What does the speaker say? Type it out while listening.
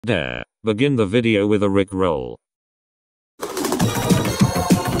There. Begin the video with a Rickroll.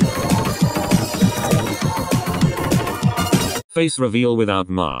 Face reveal without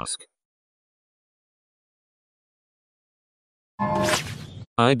mask.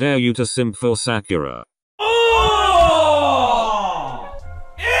 I dare you to simp for Sakura. Oh!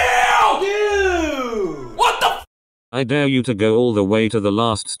 Ew! Dude! What the? I dare you to go all the way to the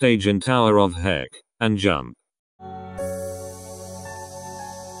last stage in Tower of Heck and jump.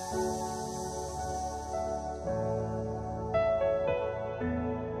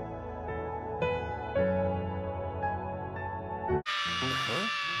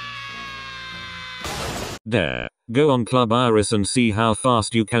 Dare. Go on Club Iris and see how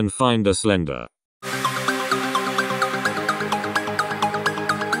fast you can find a Slender.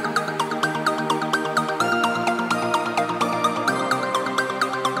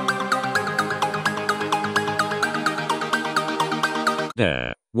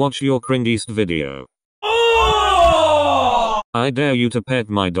 Dare. Watch your cringiest video. Oh! I dare you to pet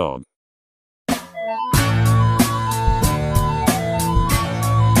my dog.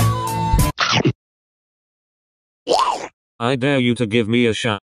 I dare you to give me a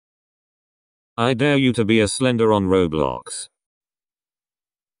shot. I dare you to be a Slender on Roblox.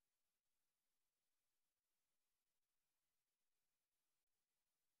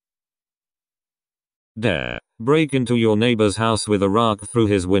 Dare. Break into your neighbor's house with a rock through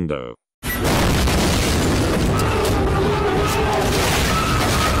his window.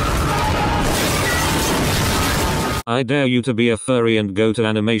 I dare you to be a furry and go to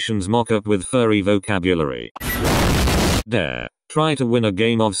Animations mockup with furry vocabulary. Dare. Try to win a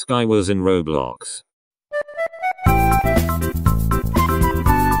game of Skywars in Roblox.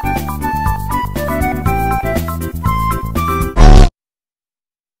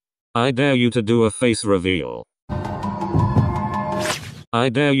 I dare you to do a face reveal. I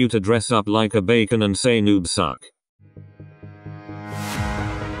dare you to dress up like a bacon and say noob suck.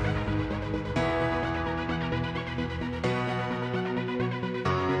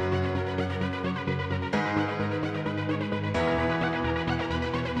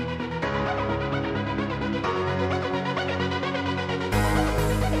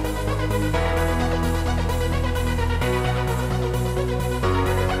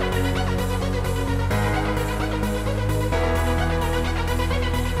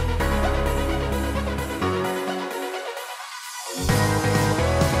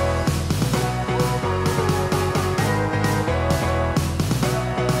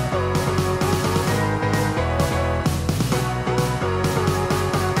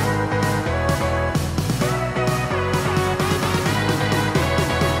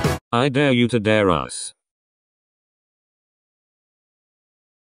 I dare you to dare us.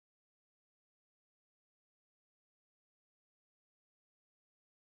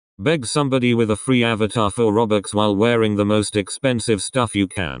 Beg somebody with a free avatar for Robux while wearing the most expensive stuff you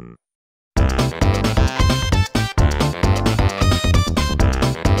can.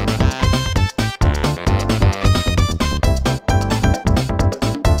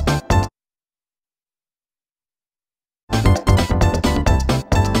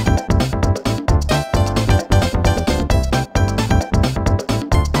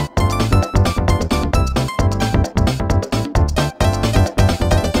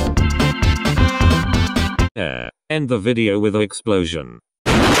 End the video with an explosion.